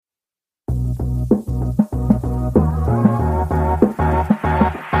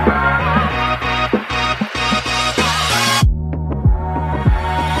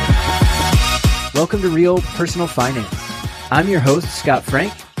welcome to Real Personal Finance. I'm your host, Scott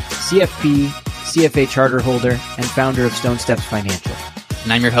Frank, CFP, CFA charter holder, and founder of Stone Steps Financial.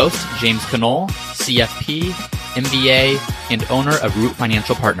 And I'm your host, James Knoll, CFP, MBA, and owner of Root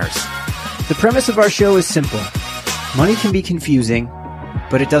Financial Partners. The premise of our show is simple. Money can be confusing,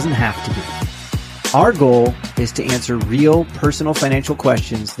 but it doesn't have to be. Our goal is to answer real personal financial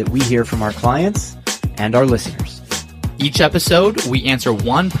questions that we hear from our clients and our listeners. Each episode, we answer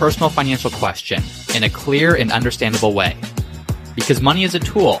one personal financial question in a clear and understandable way. Because money is a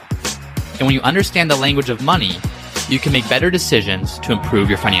tool, and when you understand the language of money, you can make better decisions to improve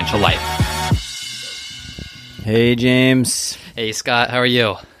your financial life. Hey, James. Hey, Scott. How are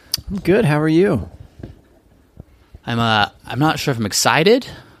you? I'm good. How are you? I'm not sure if I'm excited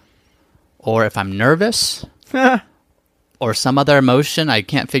or if I'm nervous or some other emotion I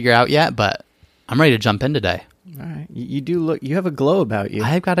can't figure out yet, but I'm ready to jump in today. All right. You have a glow about you.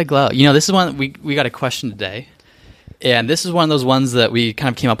 I've got a glow. You know, this is one, we got a question today. And this is one of those ones that we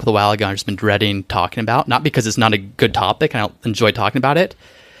kind of came up with a while ago and I've just been dreading talking about. Not because it's not a good topic, and I don't enjoy talking about it,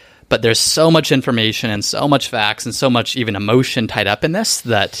 but there's so much information and so much facts and so much even emotion tied up in this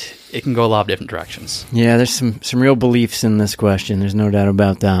that it can go a lot of different directions. Yeah, there's some real beliefs in this question. There's no doubt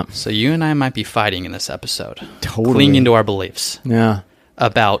about that. So you and I might be fighting in this episode. Totally. Clinging to our beliefs. Yeah.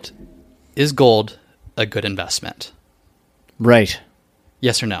 About, is gold a good investment? Right.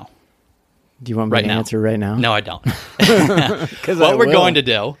 Yes or no? Do you want me to answer right now? No, I don't. What we're going to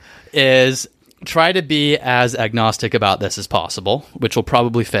do is try to be as agnostic about this as possible, which will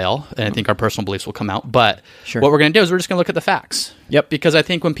probably fail, and I think our personal beliefs will come out. But What we're going to do is we're just going to look at the facts. Yep. Because I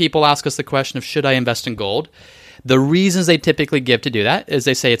think when people ask us the question of should I invest in gold, the reasons they typically give to do that is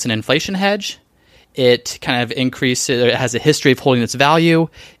they say it's an inflation hedge, it kind of increases, it has a history of holding its value,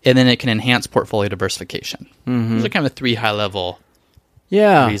 and then it can enhance portfolio diversification. Mm-hmm. Those are kind of the three high-level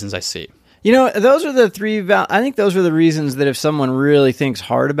reasons I see. You know, those are the three. I think those are the reasons that if someone really thinks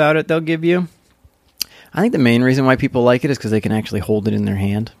hard about it, they'll give you. I think the main reason why people like it is because they can actually hold it in their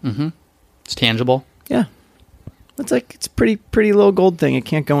hand. Mm-hmm. It's tangible. Yeah, it's a pretty little gold thing. It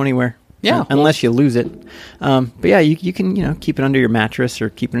can't go anywhere. Yeah, unless you lose it. But yeah, you can keep it under your mattress or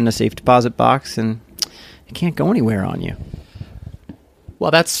keep it in a safe deposit box, and it can't go anywhere on you.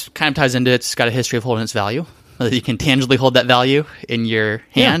 Well, that's kind of ties into it's got a history of holding its value. Whether you can tangibly hold that value in your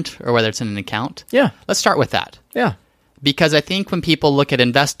hand or whether it's in an account. Yeah. Let's start with that. Yeah. Because I think when people look at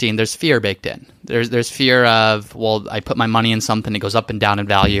investing, there's fear baked in. There's fear of, well, I put my money in something, it goes up and down in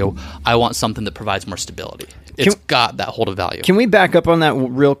value. I want something that provides more stability. It's got that hold of value. Can we back up on that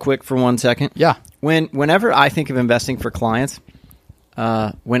real quick for 1 second? Yeah. Whenever I think of investing for clients,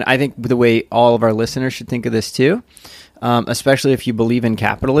 when I think the way all of our listeners should think of this too, especially if you believe in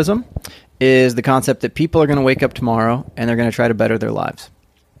capitalism, is the concept that people are going to wake up tomorrow and they're going to try to better their lives.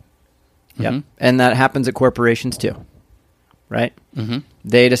 Mm-hmm. Yep. And that happens at corporations too, right? Mm-hmm.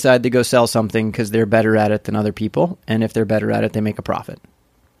 They decide to go sell something because they're better at it than other people. And if they're better at it, they make a profit.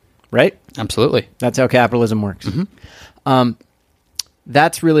 Right? Absolutely. That's how capitalism works. Mm-hmm.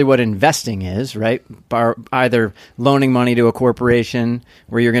 That's really what investing is, right? Either loaning money to a corporation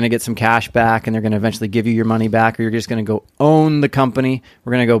where you're going to get some cash back and they're going to eventually give you your money back, or you're just going to go own the company.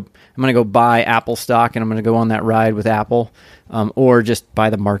 I'm going to go buy Apple stock and I'm going to go on that ride with Apple, or just buy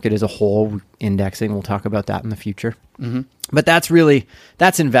the market as a whole, indexing. We'll talk about that in the future. Mm-hmm. But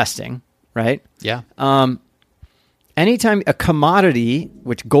that's investing, right? Yeah. Anytime a commodity,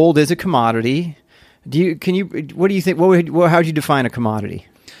 which gold is a commodity. What do you think? How would you define a commodity?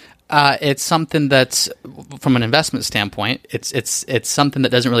 It's something that's, from an investment standpoint, it's something that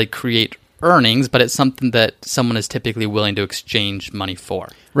doesn't really create earnings, but it's something that someone is typically willing to exchange money for.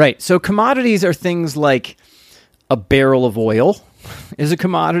 Right. So commodities are things like a barrel of oil is a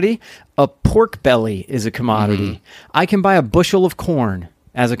commodity. A pork belly is a commodity. Mm-hmm. I can buy a bushel of corn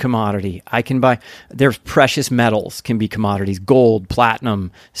as a commodity. There's precious metals can be commodities: gold,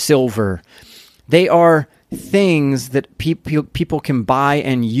 platinum, silver. They are things that people can buy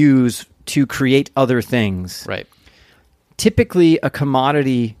and use to create other things. Right. Typically, a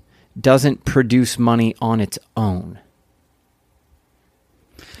commodity doesn't produce money on its own.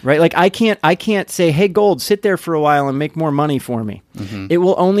 Right? Like I can't say, "Hey, gold, sit there for a while and make more money for me." Mm-hmm. It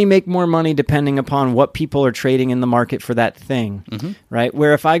will only make more money depending upon what people are trading in the market for that thing. Mm-hmm. Right?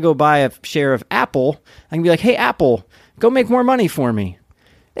 Where if I go buy a share of Apple, I can be like, "Hey, Apple, go make more money for me."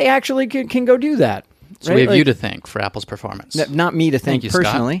 They actually can go do that. So right? We have you to thank for Apple's performance. Not me to thank you,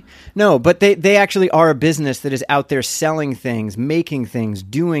 personally. Scott. No, but they actually are a business that is out there selling things, making things,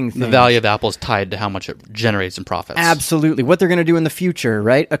 doing things. The value of Apple is tied to how much it generates in profits. Absolutely. What they're going to do in the future,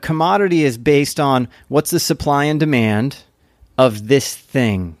 right? A commodity is based on what's the supply and demand of this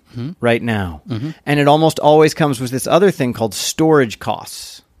thing. right now. And it almost always comes with this other thing called storage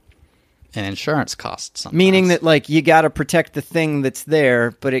costs. And insurance costs. Sometimes. Meaning that, like, you got to protect the thing that's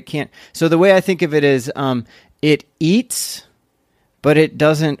there, but it can't. So the way I think of it is it eats, but it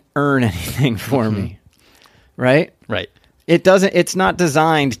doesn't earn anything for me. Right? Right. It's not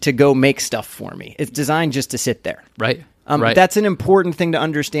designed to go make stuff for me. It's designed just to sit there. Right. That's an important thing to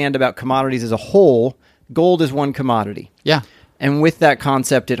understand about commodities as a whole. Gold is one commodity. Yeah. And with that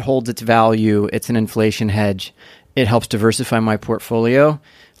concept, it holds its value. It's an inflation hedge. It helps diversify my portfolio.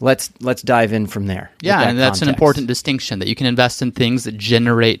 Let's dive in from there. Yeah, and that's an important distinction, that you can invest in things that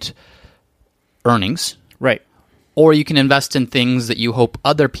generate earnings. Right. Or you can invest in things that you hope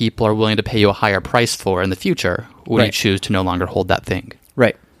other people are willing to pay you a higher price for in the future when you choose to no longer hold that thing.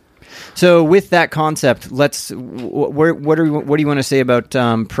 Right. So with that concept, what do you want to say about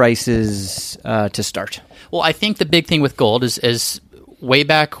prices to start? Well, I think the big thing with gold is way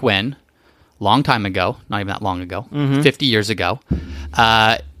back when, long time ago, not even that long ago, 50 years ago,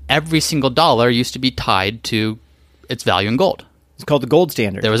 every single dollar used to be tied to its value in gold. It's called the gold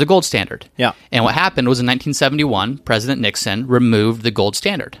standard. There was a gold standard. Yeah. And what happened was in 1971, President Nixon removed the gold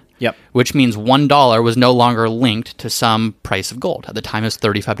standard. Yep. Which means $1 was no longer linked to some price of gold. At the time, it was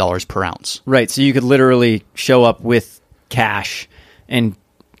 $35 per ounce. Right. So you could literally show up with cash and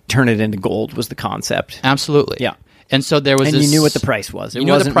turn it into gold was the concept. Absolutely. Yeah. And so there was and you knew what the price was. You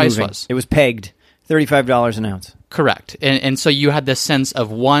knew what the price was. It was pegged. $35 an ounce. Correct. And so you had this sense of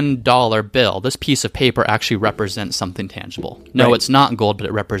 $1 bill. This piece of paper actually represents something tangible. No, Right. It's not gold, but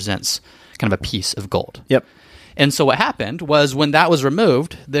it represents kind of a piece of gold. Yep. And so what happened was when that was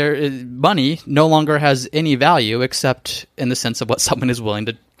removed, money no longer has any value except in the sense of what someone is willing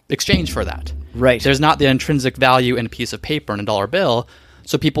to exchange for that. Right. There's not the intrinsic value in a piece of paper and a dollar bill.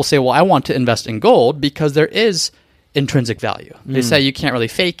 So people say, well, I want to invest in gold because there is intrinsic value. They say you can't really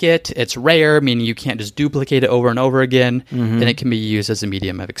fake it. It's rare, meaning you can't just duplicate it over and over again, and it can be used as a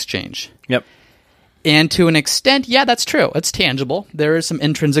medium of exchange. Yep. And to an extent, yeah, that's true. It's tangible. There is some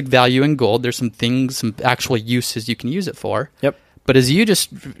intrinsic value in gold. There's some things, some actual uses you can use it for. Yep. But as you just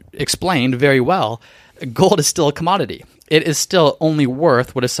explained very well, gold is still a commodity. It is still only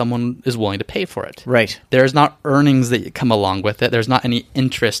worth what someone is willing to pay for it. Right. There's not earnings that come along with it. There's not any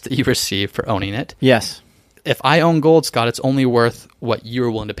interest that you receive for owning it. Yes. If I own gold, Scott, it's only worth what you're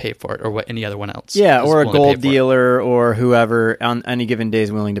willing to pay for it or what any other one else Yeah, is or a willing to pay gold for it. dealer or whoever on any given day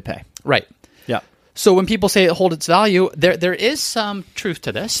is willing to pay. Right. Yeah. So when people say it holds its value, there is some truth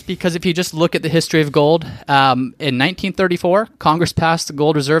to this, because if you just look at the history of gold, in 1934, Congress passed the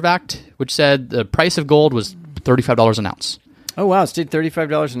Gold Reserve Act, which said the price of gold was $35 an ounce. Oh, wow. It stayed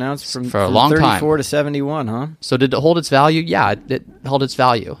 $35 an ounce from a long time. 34 to 71, huh? So did it hold its value? Yeah, it held its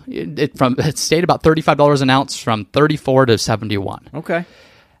value. It stayed about $35 an ounce from 34 to 71. Okay.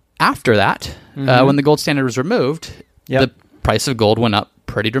 After that, when the gold standard was removed, Yep. the price of gold went up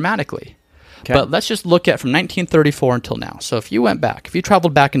pretty dramatically. Okay. But let's just look at from 1934 until now. So if you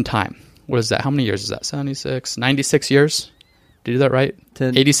traveled back in time, what is that? How many years is that? 76, 96 years? Did you do that right?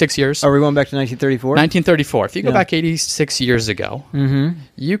 86 years? Are we going back to 1934? 1934. If you go back 86 years ago,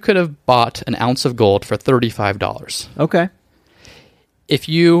 you could have bought an ounce of gold for $35. Okay. If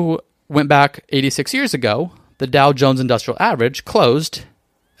you went back 86 years ago, the Dow Jones Industrial Average closed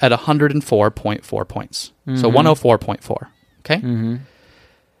at 104.4 points. So 104.4. Okay?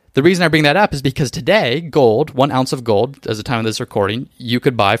 The reason I bring that up is because today, gold, 1 ounce of gold, as the time of this recording, you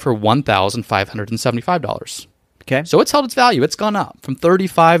could buy for $1,575. Okay. So it's held its value. It's gone up from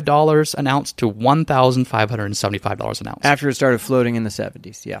 $35 an ounce to $1,575 an ounce. After it started floating in the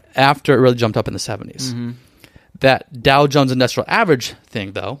 70s, yeah. After it really jumped up in the 70s. That Dow Jones Industrial Average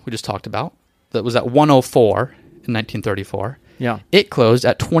thing, though, we just talked about, that was at 104 in 1934. Yeah. It closed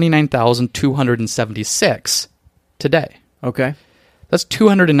at 29,276 today. Okay. That's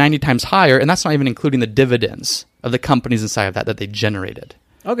 290 times higher, and that's not even including the dividends of the companies inside of that they generated.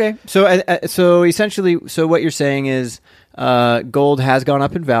 Okay. So essentially, what you're saying is gold has gone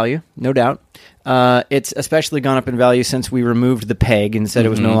up in value, no doubt. It's especially gone up in value since we removed the peg and said it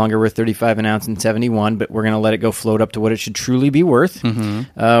was no longer worth 35 an ounce in 71, but we're going to let it go float up to what it should truly be worth,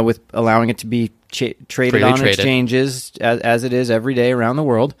 with allowing it to be traded on exchanges as it is every day around the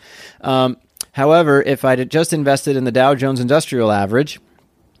world. However, if I'd just invested in the Dow Jones Industrial Average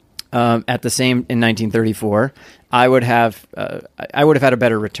at the same in 1934, I would have had a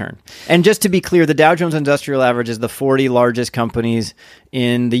better return. And just to be clear, the Dow Jones Industrial Average is the 40 largest companies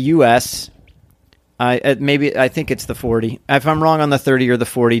in the U.S. I think it's the 40. If I'm wrong on the 30 or the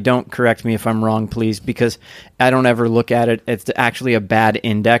 40, don't correct me if I'm wrong, please, because I don't ever look at it. It's actually a bad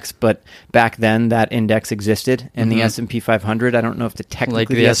index, but back then that index existed, and the S&P 500. I don't know if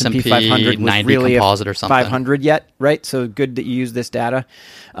technically the S&P 500 was really composite or something. 500 yet, right? So good that you use this data.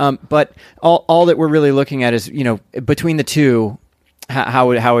 But all that we're really looking at is, between the two, how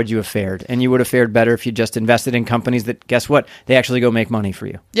would you have fared? And you would have fared better if you just invested in companies that, guess what? They actually go make money for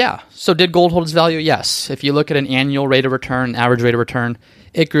you. Yeah. So did gold hold its value? Yes. If you look at an annual rate of return, average rate of return,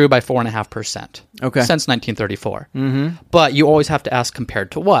 it grew by 4.5%. Okay. Since 1934. Mm-hmm. But you always have to ask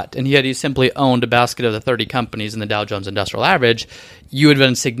compared to what? And had you simply owned a basket of the 30 companies in the Dow Jones Industrial Average, you would have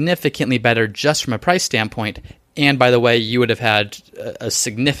been significantly better just from a price standpoint. And by the way, you would have had a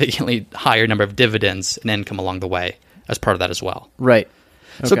significantly higher number of dividends and income along the way as part of that as well. Right.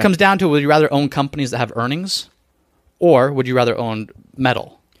 Okay. So it comes down to, would you rather own companies that have earnings, or would you rather own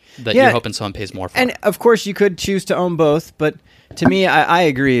metal that you're hoping someone pays more for? And of course, you could choose to own both, but to me, I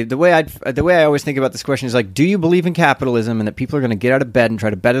agree. The way I always think about this question is like, do you believe in capitalism and that people are going to get out of bed and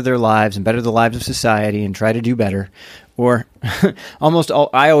try to better their lives and better the lives of society and try to do better? Or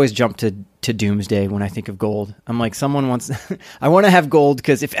I always jump to doomsday when I think of gold. I'm like, someone wants, I want to have gold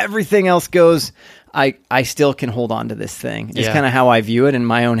because if everything else goes, I still can hold on to this thing. It's kind of how I view it in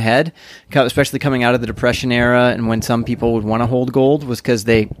my own head, especially coming out of the Depression era, and when some people would want to hold gold was because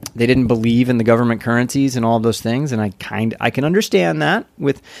they didn't believe in the government currencies and all of those things, and I can understand that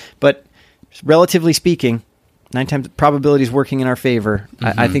but relatively speaking, 9 times probability is working in our favor.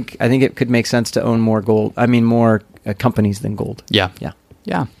 Mm-hmm. I think it could make sense to own more gold. I mean, more companies than gold. Yeah.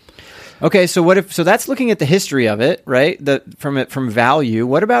 Okay, so so that's looking at the history of it, right? From value.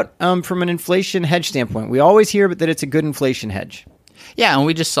 What about from an inflation hedge standpoint? We always hear that it's a good inflation hedge. Yeah, and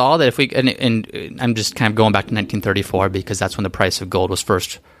we just saw that if we and I'm just kind of going back to 1934 because that's when the price of gold was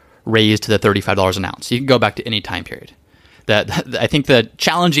first raised to the $35 an ounce. You can go back to any time period. I think the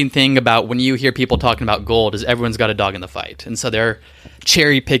challenging thing about when you hear people talking about gold is everyone's got a dog in the fight, and so they're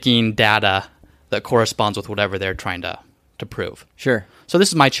cherry picking data that corresponds with whatever they're trying to prove. Sure. So this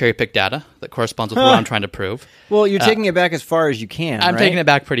is my cherry-picked data that corresponds with what I'm trying to prove. Well, you're taking it back as far as you can, I'm right? taking it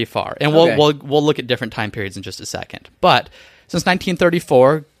back pretty far. And we'll look at different time periods in just a second. But since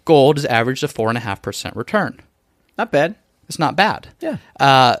 1934, gold has averaged a 4.5% return. Not bad. It's not bad.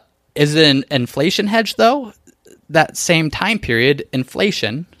 Yeah. Is it an inflation hedge, though? That same time period,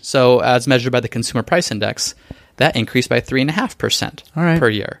 inflation, so as measured by the Consumer Price Index, that increased by 3.5% per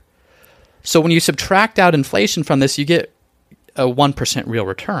year. So when you subtract out inflation from this, you get a 1% real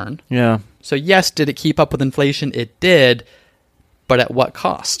return. Yeah. So yes, did it keep up with inflation? It did, but at what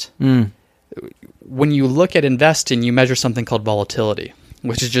cost? When you look at investing, you measure something called volatility,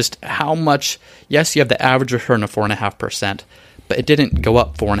 which is just how much, yes, you have the average return of 4.5%, but it didn't go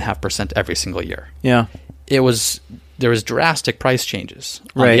up 4.5% every single year. Yeah. There was drastic price changes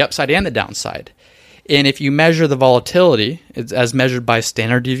on the upside and the downside. And if you measure the volatility, it's as measured by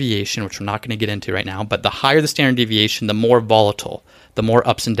standard deviation, which we're not going to get into right now, but the higher the standard deviation, the more volatile, the more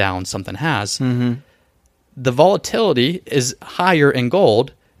ups and downs something has. Mm-hmm. The volatility is higher in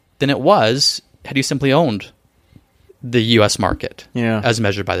gold than it was had you simply owned the U.S. market as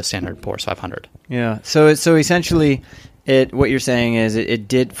measured by the Standard & Poor's 500. Yeah. So essentially, what you're saying is it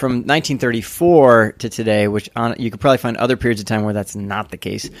did from 1934 to today, which you could probably find other periods of time where that's not the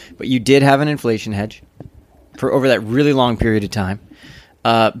case, but you did have an inflation hedge for over that really long period of time.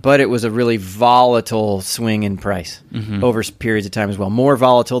 But it was a really volatile swing in price over periods of time as well. More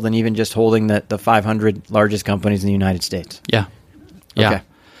volatile than even just holding the 500 largest companies in the United States. Yeah. Okay.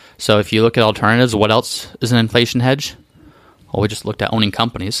 So if you look at alternatives, what else is an inflation hedge? Well, we just looked at owning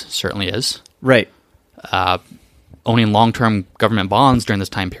companies. Certainly is. Right. Owning long-term government bonds during this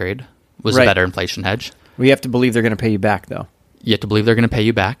time period was a better inflation hedge. We have to believe they're going to pay you back, though. You have to believe they're going to pay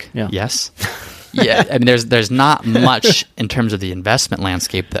you back. Yeah. Yes. Yeah. I mean, there's not much in terms of the investment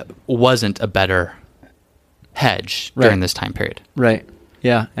landscape that wasn't a better hedge during this time period. Right.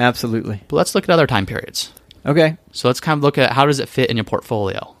 Yeah, absolutely. But let's look at other time periods. Okay. So let's kind of look at how does it fit in your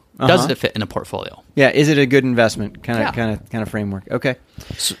portfolio? Does it fit in a portfolio? Yeah. Is it a good investment kind of framework? Okay.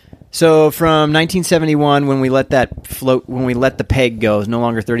 So from 1971, when we let the peg go, it's no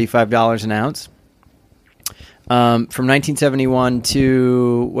longer $35 an ounce. From 1971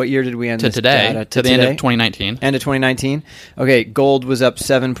 to what year did we end to today? Data? To the end of 2019. End of 2019. Okay, gold was up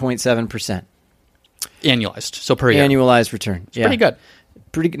 7.7%. Annualized, so per year. Annualized return. It's pretty good.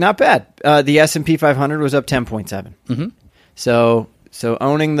 Pretty not bad. The S&P 500 was up 10.7. Mm-hmm. So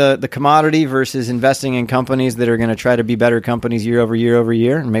owning the commodity versus investing in companies that are going to try to be better companies year over year over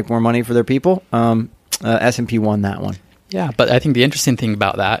year and make more money for their people, S&P won that one. Yeah, but I think the interesting thing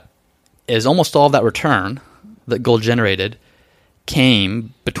about that is almost all of that return that gold generated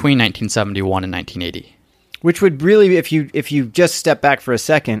came between 1971 and 1980. Which would really, if you just step back for a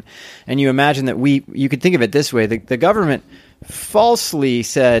second and you imagine that you could think of it this way, the government falsely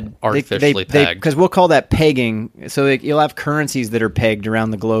said artificially pegged, because we'll call that pegging. So you'll have currencies that are pegged around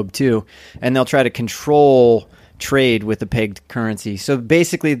the globe too, and they'll try to control trade with the pegged currency. So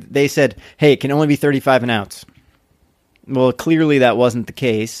basically, they said, "Hey, it can only be 35 an ounce." Well, clearly that wasn't the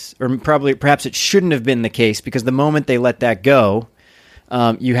case, or perhaps it shouldn't have been the case, because the moment they let that go,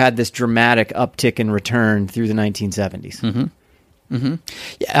 you had this dramatic uptick in return through the 1970s. Mm-hmm. Mm-hmm.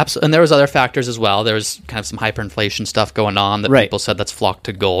 Yeah, absolutely. And there was other factors as well. There was kind of some hyperinflation stuff going on that people said that's flocked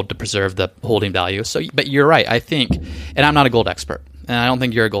to gold to preserve the holding value. So, but you're right. I think, and I'm not a gold expert, and I don't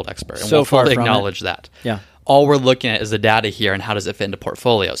think you're a gold expert, and we'll fully acknowledge that. Yeah. All we're looking at is the data here and how does it fit into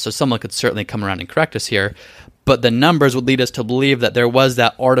portfolios. So someone could certainly come around and correct us here, but the numbers would lead us to believe that there was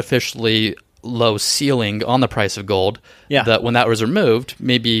that artificially low ceiling on the price of gold. Yeah. That when that was removed,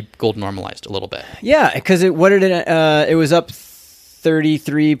 maybe gold normalized a little bit. Yeah, because it was up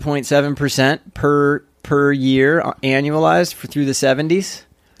 33.7% per year annualized through the 70s.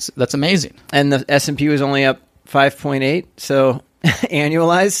 So that's amazing. And the S&P was only up 5.8, so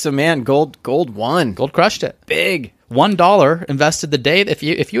annualized. So man, gold won. Gold crushed it. Big. $1 invested the day if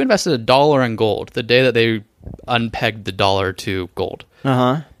you invested $1 in gold the day that they unpegged the dollar to gold.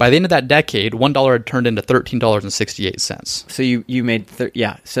 By the end of that decade, $1 had turned into $13.68. So you made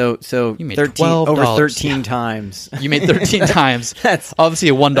so you made 13 $12. over 13 times. You made 13 times. That's obviously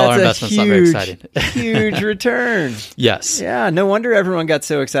a $1 investment's not very exciting. Huge return. Yes. Yeah, no wonder everyone got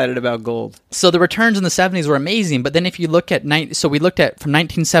so excited about gold. So the returns in the 70s were amazing, but then if you look at we looked at from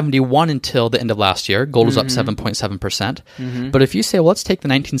 1971 until the end of last year, gold was up 7.7%. But if you say, well, let's take the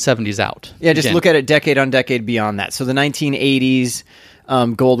 1970s out. Yeah, just look at it decade on decade beyond that. So the 1980s,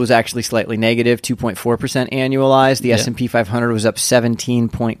 gold was actually slightly negative, 2.4% annualized. The S&P 500 was up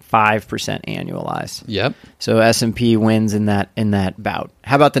 17.5% annualized. Yep. So S&P wins in that bout.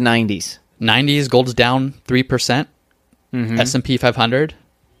 How about the 90s? 90s, gold's down 3%. S&P 500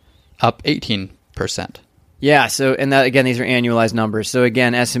 up 18%. Yeah, so and that again, these are annualized numbers. So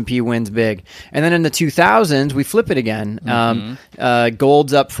again, S&P wins big. And then in the 2000s, we flip it again.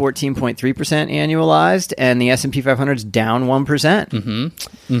 Gold's up 14.3% annualized, and the S&P 500's down 1%.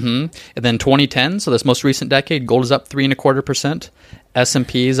 And then 2010, so this most recent decade, gold is up 3.25%.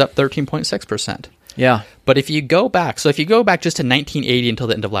 S&P is up 13.6%. Yeah. But if you go back just to 1980 until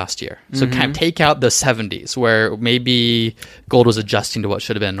the end of last year, so kind of take out the 70s where maybe gold was adjusting to what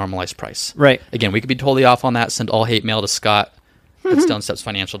should have been a normalized price. Right. Again, we could be totally off on that. Send all hate mail to Scott at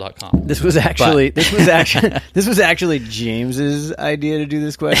stonestepsfinancial.com. This was actually James's idea to do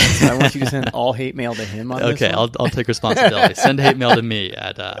this question. So I want you to send all hate mail to him on this. Okay, I'll take responsibility. Send hate mail to me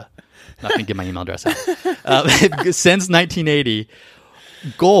at I'm not going to give my email address out. Since 1980,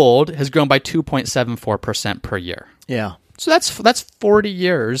 gold has grown by 2.74% per year. Yeah. So that's 40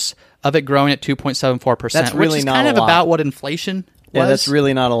 years of it growing at 2.74%. That's really which is not kind a of lot. about what inflation was. Yeah, that's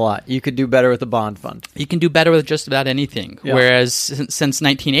really not a lot. You could do better with a bond fund. You can do better with just about anything. Yeah. Whereas since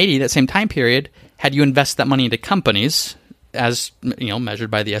 1980, that same time period, had you invested that money into companies, as measured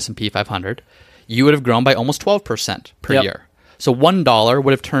by the S&P 500, you would have grown by almost 12% per year. So $1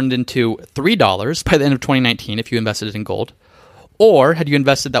 would have turned into $3 by the end of 2019 if you invested it in gold. Or had you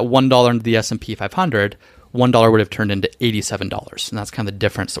invested that $1 into the S&P 500, $1 would have turned into $87. And that's kind of the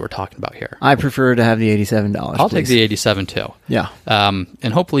difference that we're talking about here. I prefer to have the $87. I'll take the 87 too. Yeah.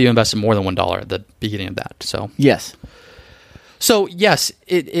 And hopefully you invested more than $1 at the beginning of that. Yes. So yes,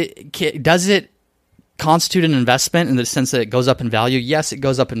 does it constitute an investment in the sense that it goes up in value? Yes, it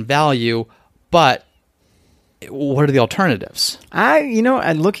goes up in value, but what are the alternatives?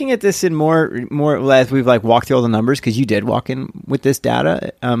 I'm looking at this in more as we've walked through all the numbers, because you did walk in with this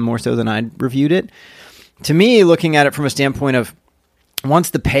data more so than I reviewed it. To me, looking at it from a standpoint of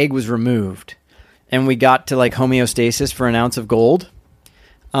once the peg was removed and we got to homeostasis for an ounce of gold,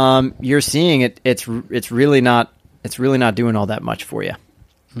 you're seeing it's really not doing all that much for you.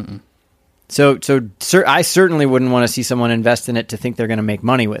 So I certainly wouldn't want to see someone invest in it to think they're going to make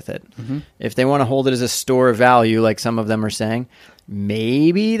money with it. If they want to hold it as a store of value, like some of them are saying,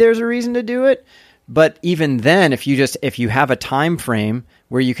 maybe there's a reason to do it. But even then, if you have a time frame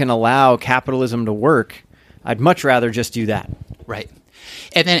where you can allow capitalism to work, I'd much rather just do that. Right.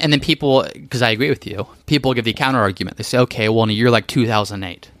 And then people, because I agree with you, people give the counter argument. They say, okay, well, in a year like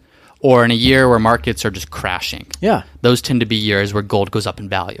 2008, or in a year where markets are just crashing. Yeah. Those tend to be years where gold goes up in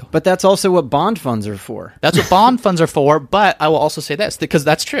value. But that's also what bond funds are for. That's what bond funds are for, but I will also say this, because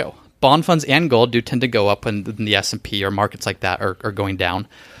that's true. Bond funds and gold do tend to go up when the S&P or markets like that are going down.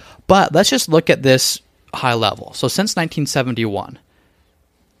 But let's just look at this high level. So since 1971,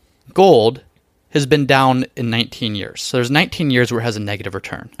 gold has been down in 19 years. So there's 19 years where it has a negative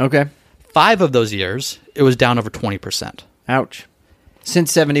return. Okay. 5 of those years, it was down over 20%. Ouch.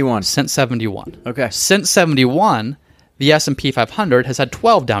 Since 71. Since 71. Okay. Since 71, the S&P 500 has had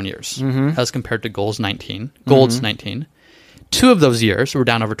 12 down years as compared to gold's 19. 2 of those years were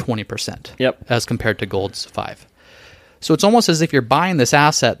down over 20% as compared to gold's 5. So it's almost as if you're buying this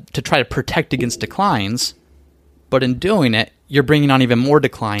asset to try to protect against declines, but in doing it, you're bringing on even more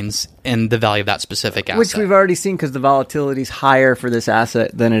declines in the value of that specific asset. Which we've already seen because the volatility is higher for this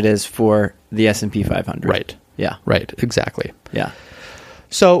asset than it is for the S&P 500. Right. Yeah. Right. Exactly. Yeah.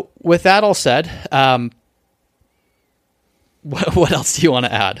 So with that all said, what else do you want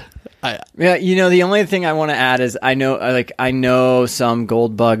to add? Yeah, the only thing I want to add is I know some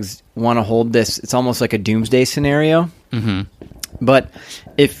gold bugs want to hold this. It's almost like a doomsday scenario. Mm-hmm. But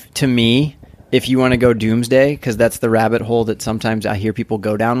if you want to go doomsday, because that's the rabbit hole that sometimes I hear people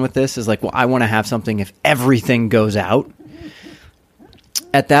go down with this, is like, well, I want to have something if everything goes out.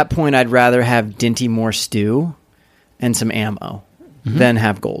 At that point, I'd rather have Dinty Moore stew and some ammo than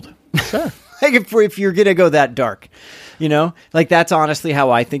have gold. Sure. Like if you're going to go that dark, that's honestly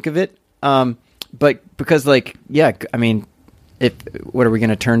how I think of it. But because what are we going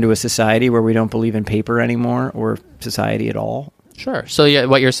to turn to a society where we don't believe in paper anymore or society at all? Sure. So yeah,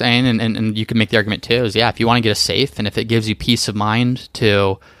 what you're saying, and you can make the argument too, is if you want to get a safe and if it gives you peace of mind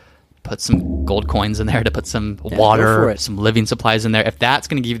to put some gold coins in there, to put some water, some living supplies in there, if that's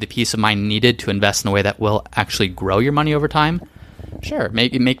going to give you the peace of mind needed to invest in a way that will actually grow your money over time, sure,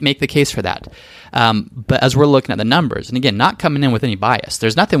 make the case for that. But as we're looking at the numbers, and again, not coming in with any bias,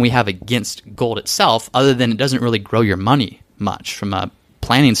 there's nothing we have against gold itself other than it doesn't really grow your money much from a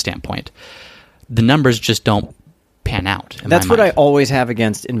planning standpoint. The numbers just don't pan out. That's what I always have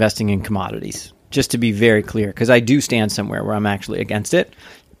against investing in commodities, just to be very clear, because I do stand somewhere where I'm actually against it.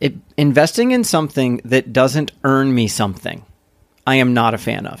 Investing in something that doesn't earn me something, I am not a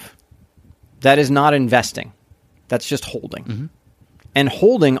fan of. That is not investing. That's just holding. Mm-hmm. And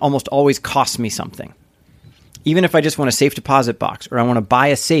holding almost always costs me something. Even if I just want a safe deposit box or I want to buy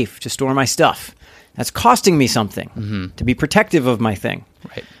a safe to store my stuff, that's costing me something to be protective of my thing.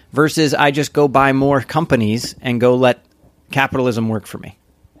 Right. Versus I just go buy more companies and go let capitalism work for me.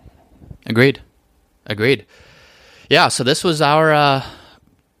 Agreed. Yeah, so this was our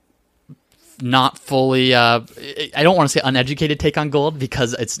not fully I don't want to say uneducated take on gold,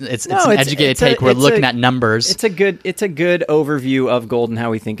 because it's an educated take. We're looking at numbers. It's a good overview of gold and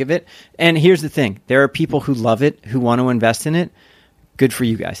how we think of it. And here's the thing. There are people who love it, who want to invest in it. Good for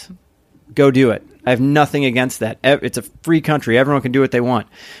you guys. Go do it. I have nothing against that. It's a free country. Everyone can do what they want.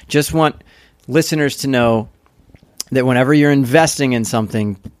 Just want listeners to know that whenever you're investing in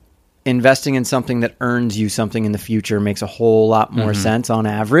something that earns you something in the future makes a whole lot more sense on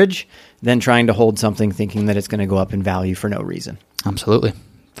average than trying to hold something thinking that it's going to go up in value for no reason. Absolutely.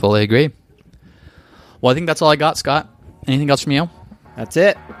 Fully agree. Well, I think that's all I got, Scott. Anything else from you? That's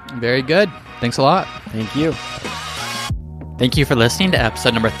it. Very good. Thanks a lot. Thank you. Thank you for listening to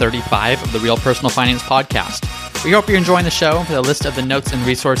episode number 35 of the Real Personal Finance Podcast. We hope you're enjoying the show. For the list of the notes and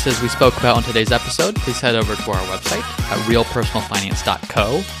resources we spoke about on today's episode, please head over to our website at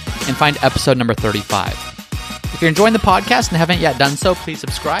realpersonalfinance.co and find episode number 35. If you're enjoying the podcast and haven't yet done so, please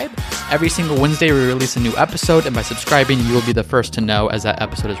subscribe. Every single Wednesday, we release a new episode, and by subscribing, you will be the first to know as that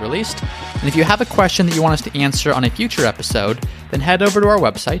episode is released. And if you have a question that you want us to answer on a future episode, then head over to our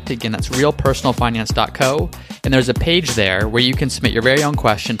website. Again, that's realpersonalfinance.co, and there's a page there where you can submit your very own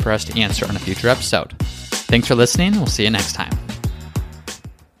question for us to answer on a future episode. Thanks for listening. We'll see you next time.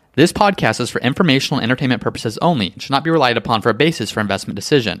 This podcast is for informational and entertainment purposes only and should not be relied upon for a basis for investment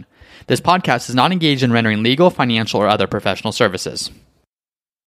decision. This podcast is not engaged in rendering legal, financial, or other professional services.